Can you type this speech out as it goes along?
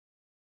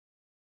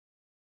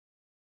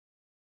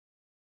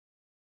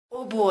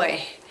Oh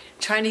boy,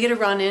 trying to get a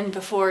run in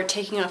before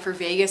taking off for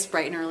Vegas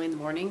bright and early in the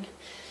morning.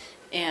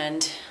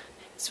 And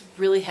it's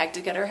really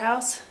hectic at our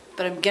house,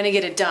 but I'm gonna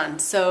get it done.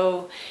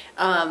 So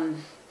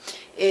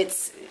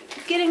it's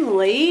getting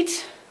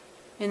late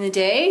in the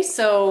day,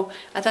 so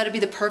I thought it'd be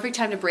the perfect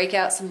time to break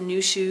out some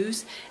new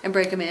shoes and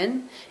break them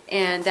in.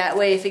 And that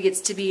way, if it gets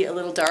to be a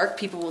little dark,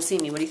 people will see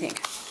me. What do you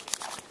think?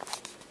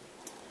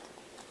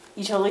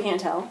 You totally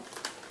can't tell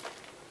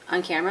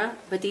on camera,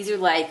 but these are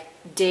like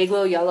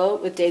dayglo yellow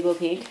with dayglo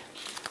pink.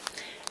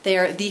 They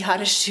are the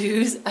hottest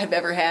shoes I've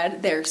ever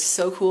had. They're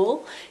so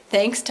cool.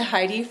 Thanks to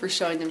Heidi for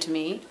showing them to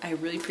me. I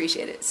really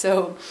appreciate it.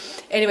 So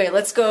anyway,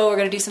 let's go. We're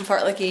gonna do some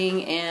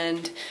fartlecking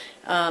and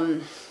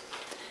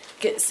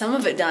get some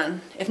of it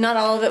done. If not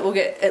all of it, we'll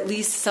get at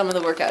least some of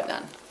the workout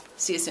done.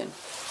 See you soon.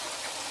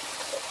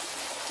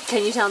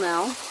 Can you tell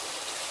now?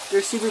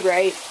 They're super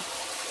bright.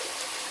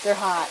 They're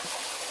hot.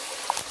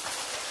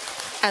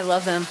 I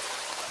love them.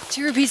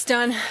 2 repeats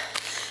done.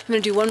 I'm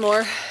gonna do one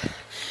more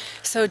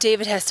so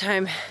David has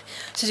time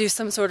to do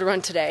some sort of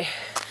run today.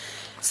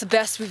 It's the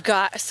best we've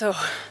got, so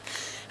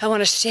I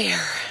want to share.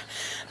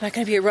 I'm not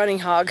gonna be a running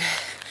hog.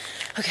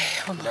 Okay,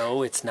 one more.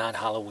 No, it's not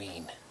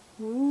Halloween.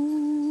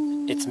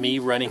 Ooh. It's me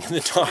running in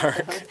the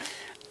dark.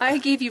 I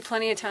gave you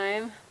plenty of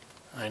time.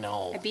 I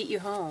know. I beat you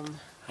home.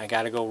 I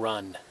gotta go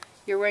run.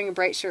 You're wearing a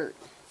bright shirt.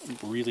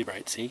 Really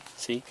bright. See?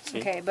 See? See?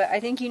 Okay, but I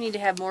think you need to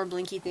have more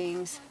blinky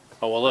things.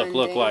 Oh, well, look,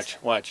 look, days.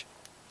 watch.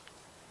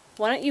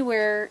 Why don't you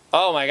wear...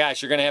 Oh my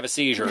gosh, you're gonna have a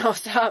seizure. No,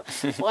 stop.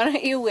 Why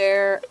don't you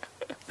wear,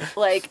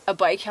 like, a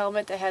bike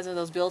helmet that has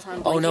those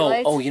built-on blinky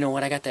lights? Oh, you know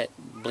what? I got that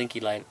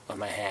blinky light on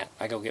my hat.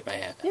 I go get my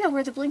hat. Yeah,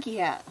 wear the blinky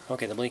hat.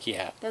 Okay, the blinky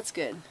hat. That's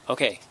good.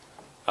 Okay,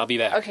 I'll be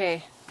back.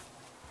 Okay.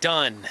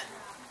 Done.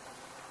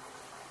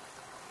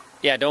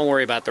 Yeah, don't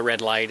worry about the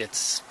red light.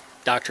 It's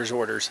doctor's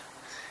orders.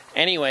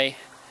 Anyway,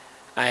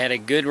 I had a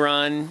good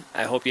run.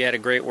 I hope you had a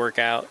great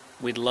workout.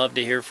 We'd love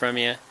to hear from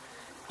you.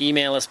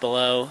 Email us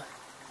below.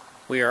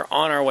 We are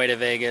on our way to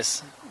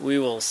Vegas. We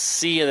will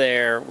see you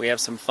there. We have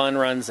some fun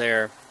runs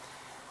there.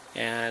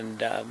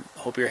 And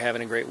hope you're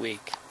having a great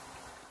week.